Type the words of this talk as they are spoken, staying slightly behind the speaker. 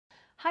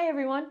Hi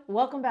everyone,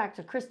 welcome back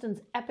to Kristen's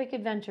Epic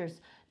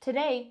Adventures.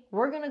 Today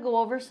we're going to go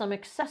over some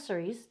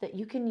accessories that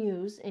you can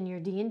use in your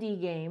D&D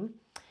game.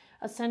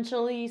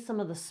 Essentially some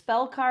of the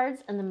spell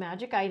cards and the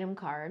magic item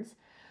cards.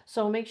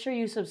 So make sure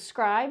you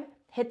subscribe,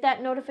 hit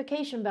that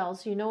notification bell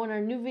so you know when our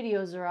new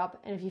videos are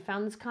up. And if you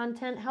found this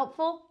content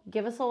helpful,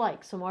 give us a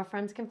like so more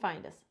friends can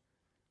find us.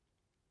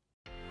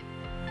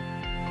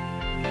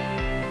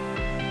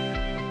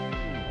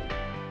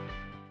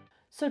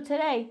 So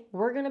today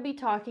we're going to be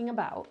talking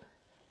about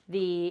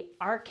the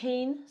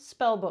Arcane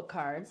spellbook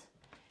cards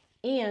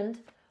and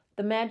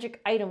the magic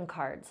item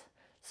cards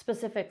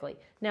specifically.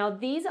 Now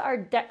these are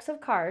decks of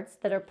cards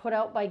that are put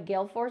out by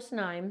Gale Force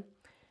 9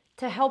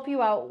 to help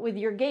you out with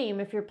your game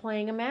if you're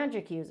playing a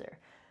magic user.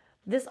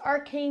 This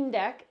Arcane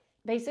deck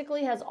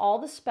basically has all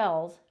the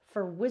spells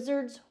for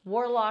wizards,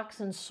 warlocks,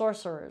 and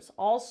sorcerers,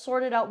 all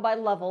sorted out by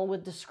level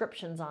with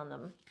descriptions on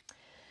them.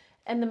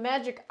 And the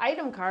magic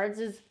item cards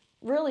is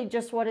really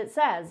just what it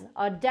says,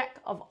 a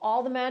deck of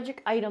all the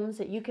magic items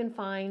that you can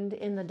find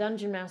in the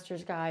Dungeon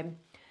Master's Guide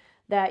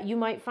that you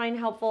might find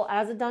helpful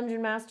as a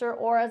Dungeon Master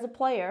or as a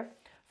player.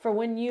 For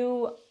when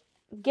you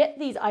get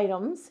these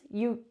items,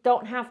 you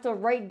don't have to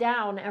write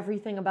down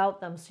everything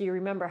about them so you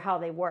remember how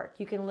they work.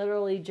 You can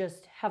literally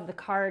just have the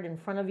card in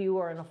front of you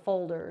or in a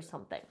folder or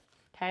something,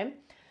 okay?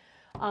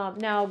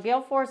 Now,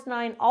 Gale Force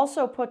 9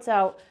 also puts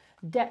out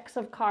decks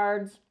of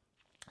cards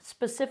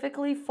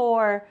specifically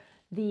for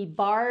the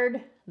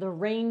Bard, the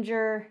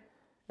Ranger,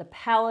 the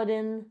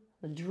Paladin,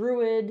 the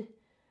Druid.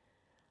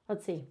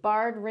 Let's see,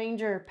 Bard,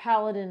 Ranger,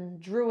 Paladin,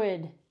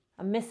 Druid.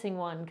 I'm missing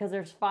one because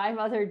there's 5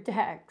 other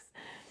decks.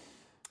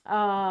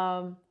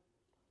 Can't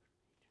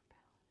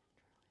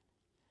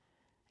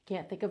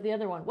think of the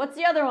other one. What's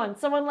the other one?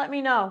 Someone let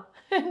me know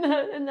in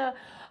the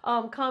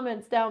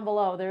comments down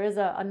below. There is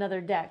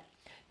another deck.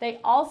 They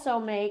also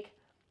make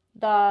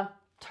the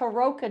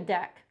Taroka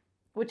deck,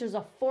 which is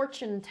a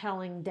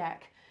fortune-telling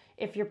deck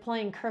if you're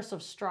playing Curse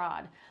of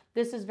Strahd.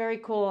 This is very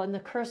cool. In the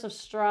Curse of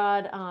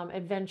Strahd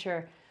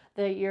adventure,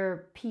 that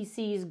your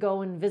PCs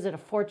go and visit a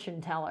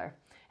fortune teller.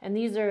 And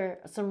these are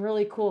some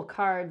really cool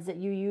cards that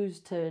you use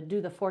to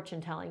do the fortune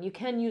telling. You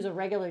can use a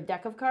regular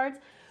deck of cards,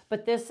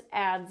 but this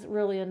adds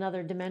really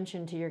another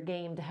dimension to your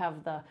game to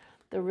have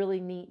the really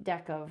neat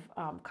deck of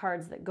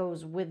cards that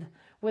goes with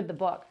the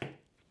book.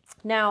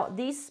 Now,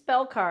 these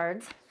spell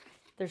cards,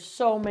 there's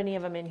so many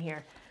of them in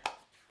here.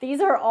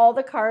 These are all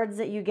the cards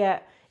that you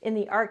get in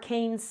the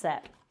Arcane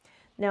set.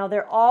 Now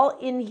they're all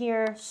in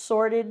here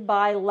sorted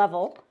by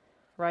level,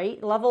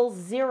 right? Level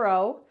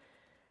 0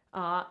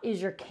 is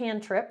your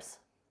cantrips,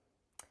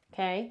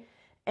 okay?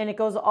 And it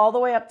goes all the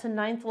way up to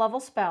 9th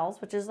level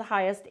spells, which is the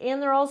highest, and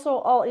they're also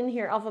all in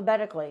here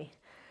alphabetically.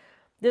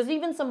 There's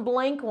even some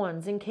blank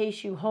ones in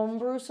case you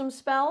homebrew some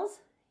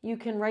spells. You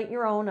can write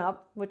your own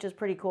up, which is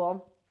pretty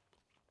cool.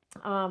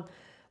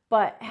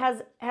 But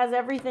has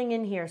everything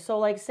in here. So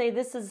like say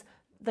this is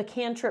the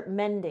cantrip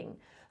mending.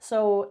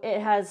 So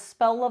it has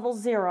spell level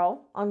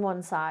 0 on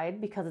one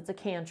side because it's a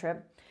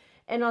cantrip.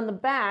 And on the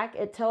back,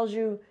 it tells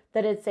you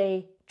that it's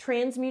a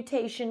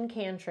transmutation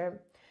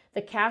cantrip.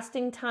 The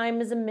casting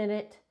time is a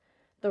minute.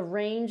 The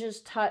range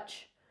is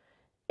touch.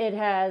 It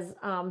has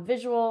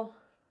verbal,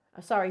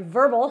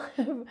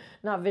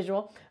 not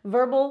visual,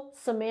 verbal,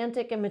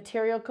 semantic, and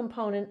material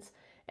components.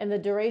 And the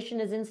duration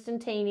is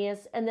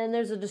instantaneous. And then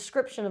there's a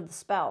description of the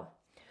spell.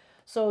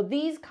 So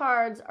these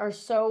cards are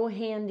so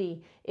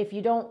handy if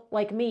you don't,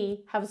 like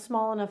me, have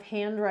small enough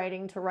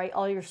handwriting to write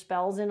all your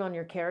spells in on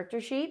your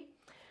character sheet.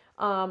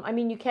 I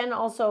mean, you can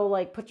also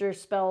like put your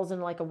spells in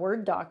like a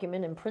Word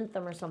document and print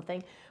them or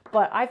something.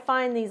 But I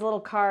find these little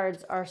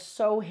cards are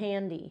so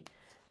handy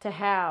to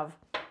have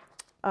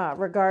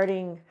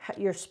regarding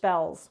your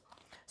spells.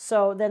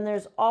 So then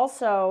there's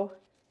also,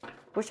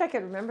 wish I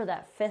could remember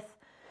that fifth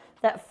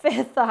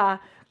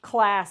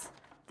class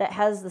that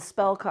has the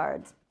spell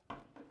cards.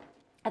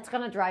 That's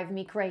going to drive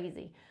me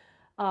crazy.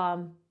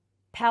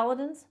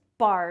 Paladins,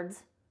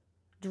 bards,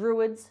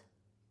 druids,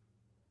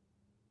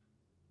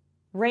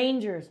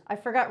 rangers. I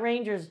forgot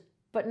rangers,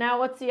 but now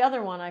what's the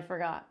other one I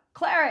forgot?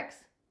 Clerics.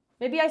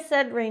 Maybe I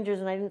said rangers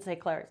and I didn't say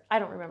clerics. I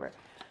don't remember.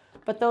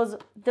 But those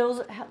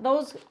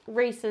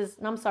races,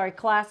 I'm sorry,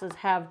 classes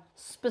have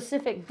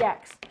specific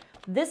decks.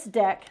 This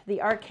deck,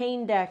 the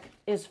Arcane deck,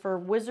 is for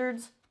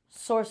wizards,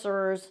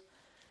 sorcerers,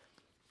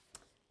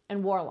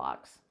 and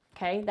warlocks.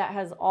 Okay, that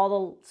has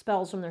all the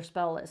spells from their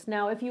spell list.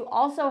 Now, if you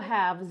also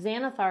have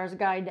Xanathar's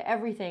Guide to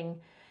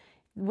Everything,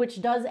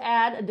 which does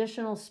add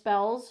additional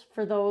spells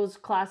for those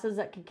classes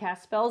that can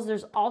cast spells,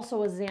 there's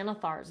also a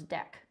Xanathar's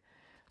deck.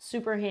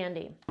 Super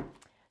handy.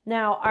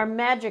 Now, our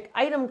magic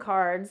item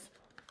cards,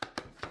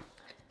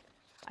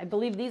 I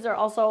believe these are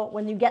also,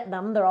 when you get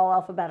them, they're all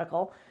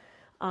alphabetical.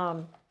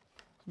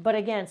 But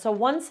again, so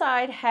one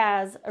side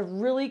has a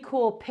really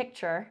cool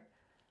picture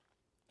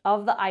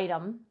of the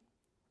item,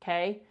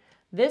 okay?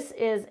 This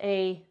is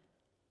a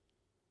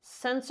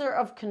sensor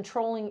of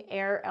controlling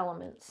air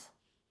elements.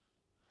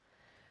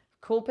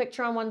 Cool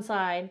picture on one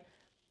side.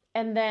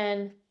 And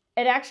then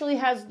it actually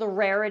has the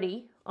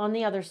rarity on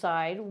the other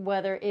side,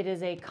 whether it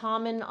is a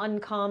common,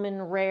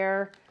 uncommon,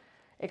 rare,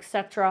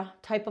 etc.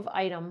 type of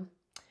item,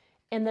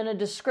 and then a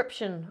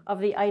description of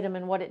the item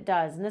and what it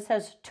does. And this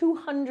has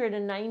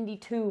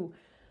 292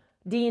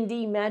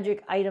 D&D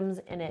magic items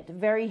in it.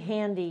 Very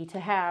handy to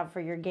have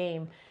for your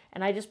game.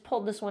 And I just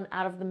pulled this one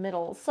out of the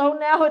middle, so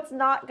now it's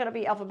not going to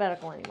be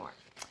alphabetical anymore.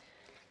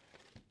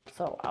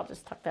 So I'll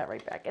just tuck that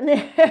right back in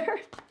there.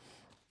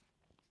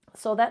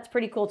 So that's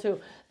pretty cool too.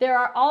 There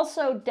are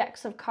also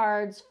decks of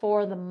cards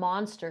for the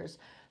monsters,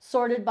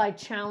 sorted by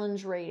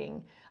challenge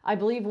rating. I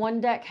believe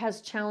one deck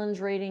has challenge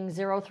rating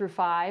 0 through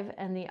 5,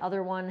 and the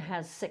other one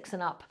has 6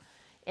 and up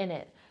in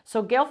it.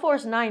 So Gale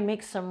Force 9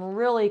 makes some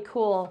really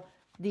cool,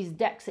 these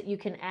decks that you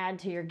can add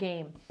to your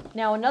game.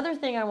 Now, another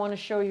thing I want to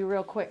show you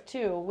real quick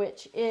too,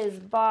 which is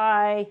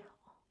by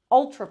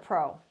Ultra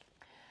Pro,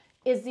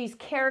 is these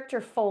character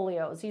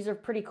folios. These are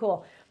pretty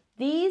cool.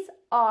 These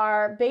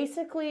are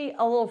basically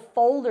a little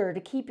folder to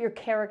keep your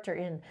character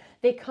in.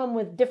 They come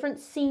with different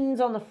scenes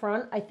on the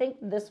front. I think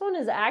this one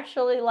is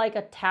actually like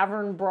a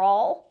tavern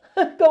brawl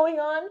going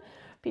on.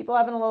 People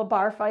having a little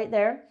bar fight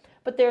there.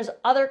 But there's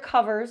other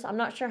covers. I'm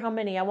not sure how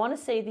many. I want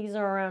to say these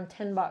are around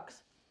 10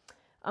 bucks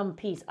a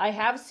piece. I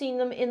have seen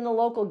them in the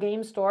local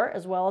game store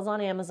as well as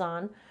on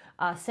Amazon.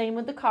 Same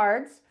with the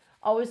cards.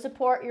 Always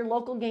support your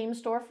local game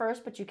store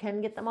first, but you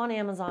can get them on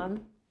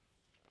Amazon.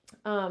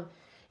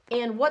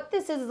 And what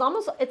this is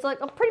almost, it's like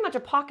pretty much a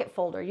pocket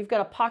folder. You've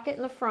got a pocket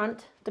in the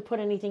front to put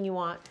anything you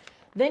want.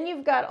 Then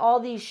you've got all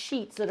these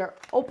sheets that are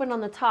open on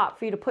the top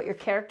for you to put your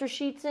character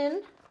sheets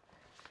in.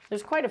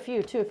 There's quite a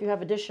few too if you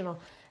have additional.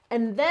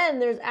 And then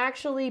there's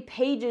actually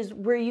pages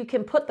where you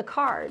can put the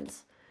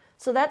cards.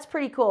 So that's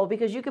pretty cool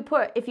because you could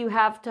put, if you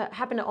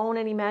happen to own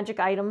any magic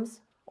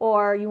items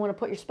or you want to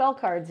put your spell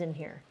cards in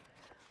here.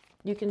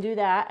 You can do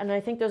that. And I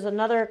think there's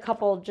another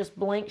couple just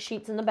blank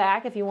sheets in the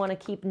back if you want to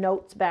keep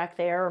notes back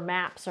there or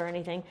maps or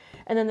anything.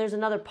 And then there's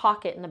another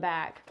pocket in the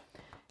back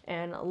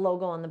and a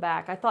logo on the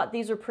back. I thought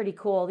these were pretty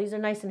cool. These are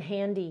nice and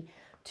handy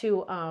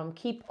to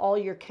keep all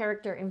your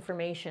character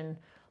information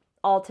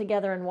all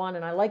together in one.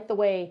 And I like the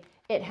way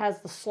it has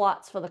the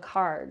slots for the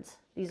cards.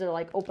 These are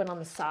like open on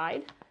the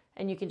side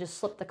and you can just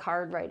slip the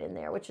card right in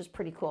there, which is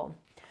pretty cool.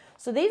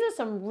 So these are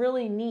some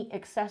really neat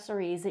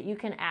accessories that you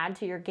can add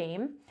to your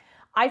game.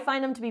 I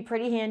find them to be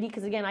pretty handy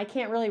because, again, I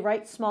can't really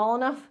write small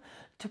enough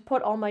to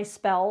put all my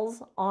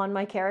spells on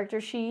my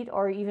character sheet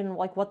or even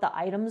like what the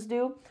items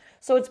do.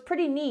 So it's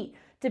pretty neat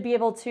to be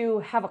able to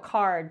have a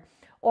card,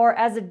 or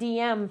as a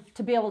DM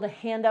to be able to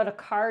hand out a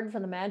card for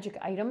the magic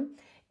item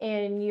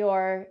and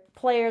your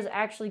players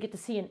actually get to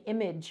see an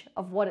image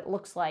of what it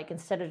looks like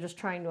instead of just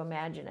trying to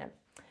imagine it.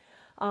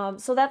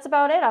 So that's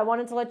about it. I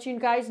wanted to let you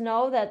guys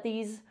know that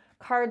these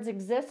cards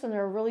exist and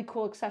they're a really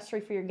cool accessory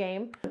for your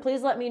game.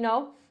 Please let me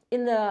know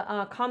in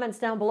the comments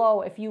down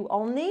below if you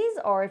own these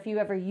or if you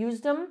ever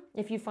used them,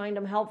 if you find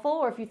them helpful,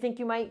 or if you think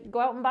you might go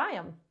out and buy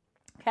them.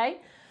 Okay?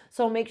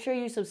 So make sure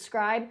you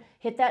subscribe,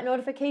 hit that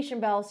notification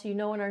bell so you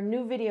know when our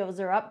new videos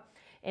are up.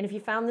 And if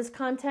you found this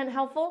content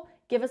helpful,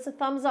 give us a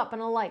thumbs up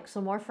and a like so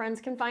more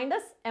friends can find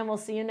us, and we'll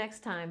see you next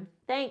time.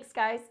 Thanks,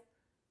 guys.